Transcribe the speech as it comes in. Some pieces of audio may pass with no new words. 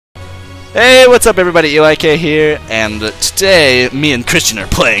Hey, what's up everybody, eelikay here, and today me and Christian are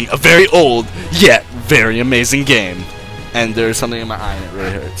playing a very old, yet very amazing game. And there's something in my eye and it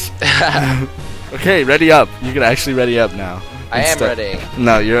really hurts. Okay, ready up. You can actually ready up now. I am readying.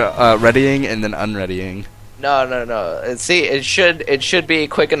 No, you're readying and then unreadying. No. See, it should be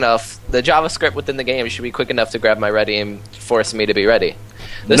quick enough. The JavaScript within the game should be quick enough to grab my ready and force me to be ready.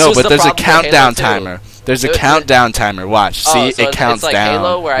 No, but there's a countdown timer. There's a countdown timer. Watch. See, so it counts it's like down.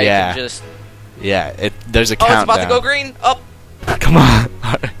 Halo where I can just... Yeah, there's a countdown. countdown. It's about to go green. Up. Come on.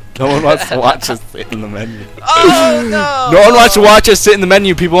 No one wants to watch us sit in the menu. Oh, no. No one wants to watch us sit in the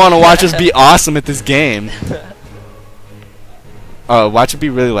menu. People want to watch us be awesome at this game. Watch it be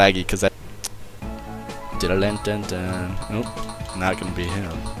really laggy, because I... Nope, not gonna be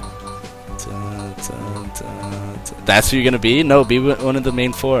him. That's who you're gonna be? No, be one of the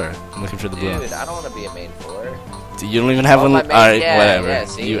main four. I'm looking for the blue. Dude, I don't want to be a main four. You don't even have one. Alright, whatever.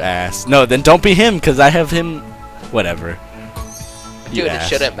 Yeah, you ass. No, then don't be him, because I have him. Whatever. Dude, it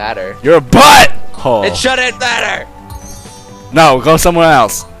shouldn't matter. You're a butt! Oh. It shouldn't matter! No, go somewhere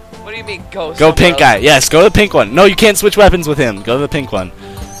else. What do you mean go Go pink guy. Yes, go to the pink one. No, you can't switch weapons with him. Go to the pink one.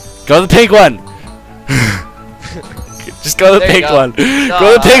 Go to the pink one. Just go to the pink one. Go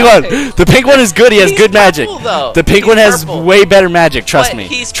to the pink one. The pink one is good. He has good magic. The pink one has way better magic. Trust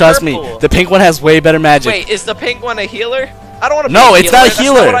me. Trust me. The pink one has way better magic. Wait, is the pink one a healer? I don't want to be No, a it's not a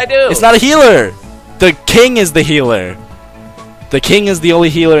healer. healer. That's not what I do. It's not a healer. The king is the healer. The king is the only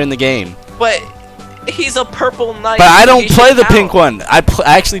healer in the game. But he's a purple knight. But I don't play the pink one. I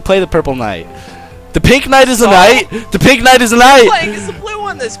actually play the purple knight. The pink knight is a knight. The pink knight is a knight. Playing is the blue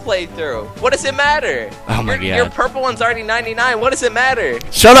one this playthrough. What does it matter? Oh my god. Your purple one's already 99. What does it matter?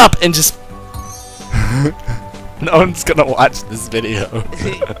 Shut up and just... No one's gonna watch this video.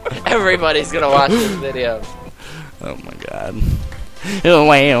 Everybody's gonna watch this video. Oh my god.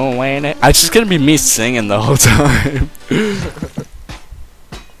 It's just gonna be me singing the whole time.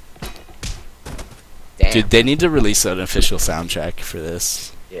 Damn. Dude, they need to release an official soundtrack for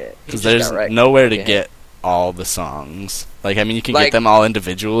this. Yeah. Because there's nowhere to get all the songs. Like, I mean, you can get them all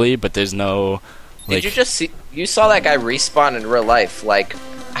individually, but there's no... Like, did you just see... You saw that guy respawn in real life. Like,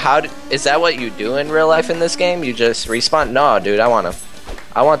 is that what you do in real life in this game? You just respawn? No, dude, I want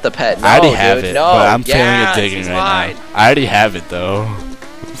the pet. No, I already have it, no. but I'm feeling it digging right now. I already have it, though.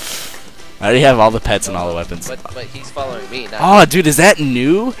 I already have all the pets and all the weapons. But he's following me. Oh, dude, is that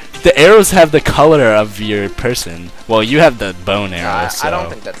new? The arrows have the color of your person. Well, you have the bone arrow, so... I don't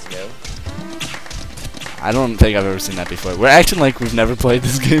think that's new. I don't think I've ever seen that before. We're acting like we've never played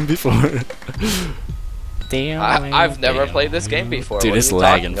this game before. Damn. I've never played this game before. Dude, what it's are you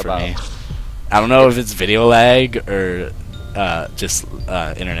lagging for me. I don't know if it's video lag or just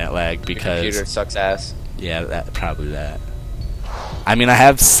internet lag, because... Your computer sucks ass. Yeah, probably that. I mean, I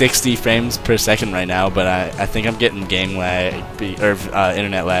have 60 frames per second right now, but I think I'm getting game lag or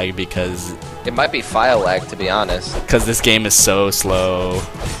internet lag because it might be file lag, to be honest. Because this game is so slow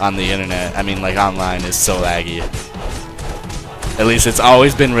on the internet. I mean, like online is so laggy. At least it's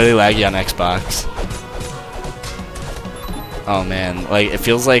always been really laggy on Xbox. Oh man, like it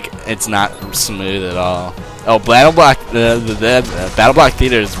feels like it's not smooth at all. Oh, Battle Block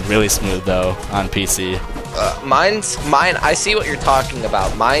Theater is really smooth though on PC. Mine. I see what you're talking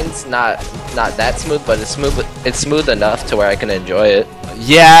about. Mine's not that smooth, but it's smooth enough to where I can enjoy it.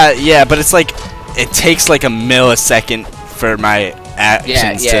 Yeah, but it's like it takes like a millisecond for my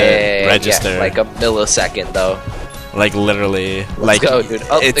actions to register. Yeah, like a millisecond though. Like literally. Let's go, dude.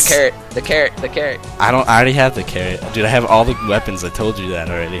 Oh, the carrot. I already have the carrot, dude. I have all the weapons. I told you that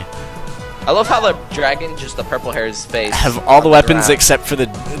already. I love how the dragon, just the purple hair is face. I have all the weapons except for the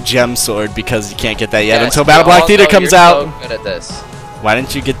gem sword because you can't get that yet until Battle Block Theater comes out. So good at this. Why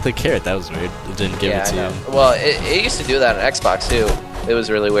didn't you get the carrot? That was weird. It didn't give it to you. Well, it used to do that on Xbox too. It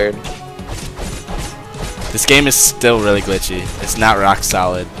was really weird. This game is still really glitchy. It's not rock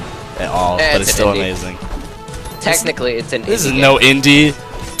solid at all, but it's still amazing. Technically, it's an indie. This is no indie.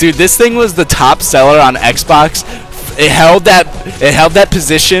 Dude, this thing was the top seller on Xbox. It held that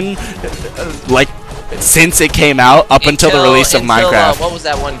position like since it came out up until the release of Minecraft. What was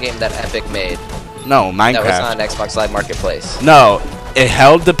that one game that Epic made? No, Minecraft. That was on Xbox Live Marketplace. No, it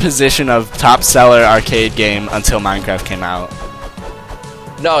held the position of top seller arcade game until Minecraft came out.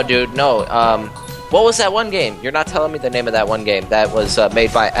 No, dude, no. What was that one game? You're not telling me the name of that one game that was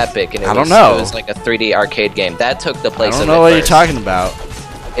made by Epic, and it was like a 3D arcade game that took the place of it. I don't know what you're talking about.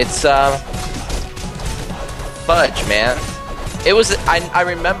 It's fudge, man. It was. I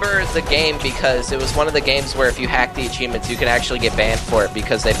remember the game because it was one of the games where if you hack the achievements, you can actually get banned for it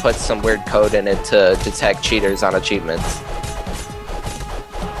because they put some weird code in it to detect cheaters on achievements.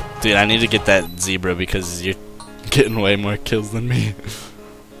 Dude, I need to get that zebra because you're getting way more kills than me.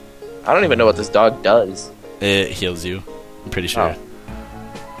 I don't even know what this dog does. It heals you. I'm pretty sure.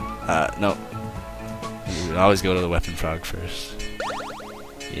 No. You always go to the weapon frog first.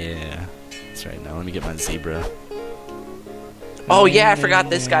 Yeah. That's right. Now let me get my zebra. Oh yeah, I forgot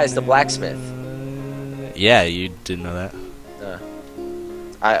this guy's the blacksmith. Yeah, you didn't know that?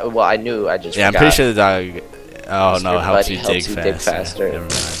 Well, I knew. I just forgot. I'm pretty sure the dog. Oh no, helps you dig faster. Never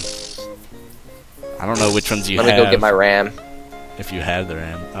mind. I don't know which ones you have. Let me go get my RAM. If you have the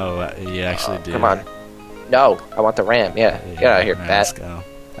RAM. Oh, you actually do. Come on. No, I want the RAM. Yeah, get out of here, right, bat. Let's go.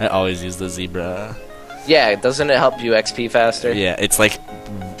 I always use the zebra. Yeah, doesn't it help you XP faster? Yeah, it's like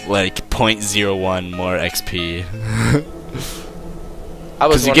 0.01 more XP.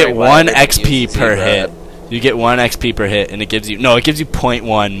 Because you get 1 XP per hit. You get 1 XP per hit, and it gives you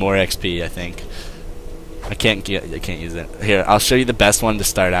 0.1 more XP. I think. I can't use it. Here, I'll show you the best one to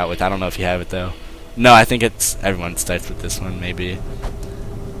start out with. I don't know if you have it though. No, I think everyone starts with this one. Maybe.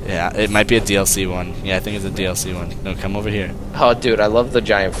 Yeah, it might be a DLC one. Yeah, I think it's a DLC one. No, come over here. Oh, dude, I love the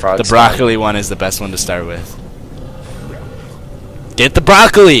giant frog. The broccoli one is the best one to start with. Get the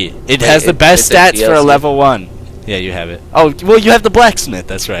broccoli! It has the best stats for a level 1. Yeah, you have it. Oh, well, you have the blacksmith.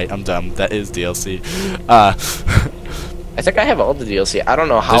 That's right. I'm dumb. That is DLC. I think I have all the DLC. I don't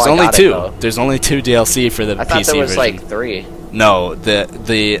know how There's I only got 2. it, though. There's only 2 DLC for the PC version. I thought there was like 3. No,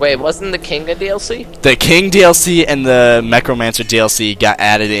 the Wait, wasn't the King a DLC? The King DLC and the Necromancer DLC got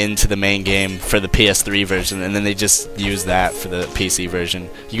added into the main game for the PS3 version, and then they just used that for the PC version.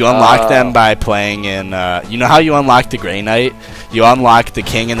 You unlock them by playing in, you know how you unlock the Grey Knight? You unlock the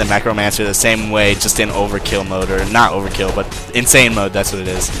King and the Necromancer the same way, just in Overkill mode, or not Overkill, but Insane mode, that's what it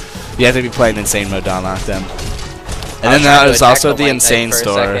is. You have to be playing Insane mode to unlock them. And then there's also the Insane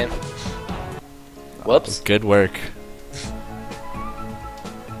Store. Whoops. Good work.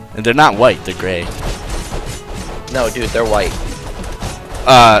 And they're not white, they're gray. No, dude, they're white.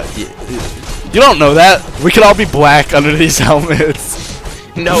 You don't know that. We could all be black under these helmets.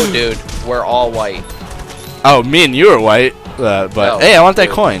 No, dude, we're all white. Oh, me and you are white, but no, hey, I want that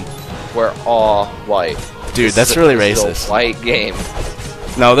coin. We're all white. Dude, that's really racist. White game.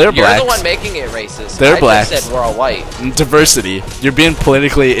 No, they're black. You're the one making it racist. They're black. I just said we're all white. Diversity. You're being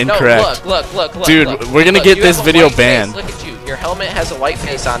politically incorrect. No, look. Dude, we're gonna get this video banned. Look at you. Your helmet has a white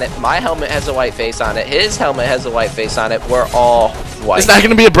face on it. My helmet has a white face on it. His helmet has a white face on it. We're all white. It's not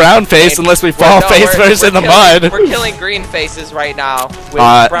gonna be a brown face unless we fall face first in the mud. We're killing green faces right now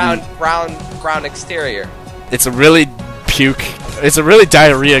with brown exterior. It's a really It's a really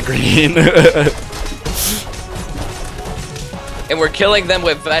diarrhea green. And we're killing them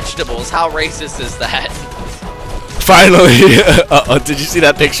with vegetables. How racist is that? Finally! Did you see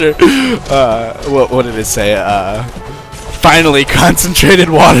that picture? What did it say? Finally, concentrated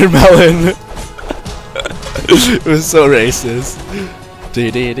watermelon. It was so racist.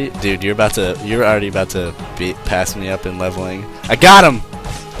 Dude, you're already about to pass me up in leveling. I got him!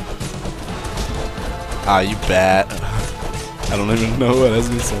 Ah, you bat. I don't even know what I was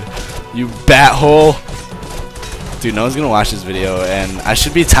gonna say. You bat hole. Dude, no one's gonna watch this video, and I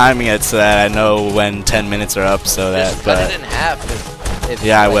should be timing it so that I know when 10 minutes are up, so that. Just cut it in half.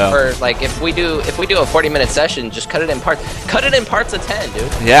 Yeah, I will. If we do a 40-minute session, just cut it in parts. Cut it in parts of 10,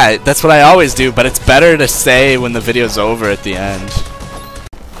 dude. Yeah, that's what I always do, but it's better to say when the video's over at the end.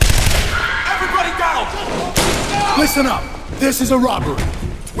 Everybody down! Listen up. This is a robbery.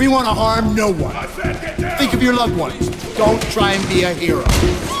 We want to harm no one. Think of your loved ones. Don't try and be a hero.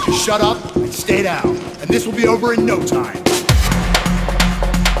 Just shut up and stay down, and this will be over in no time.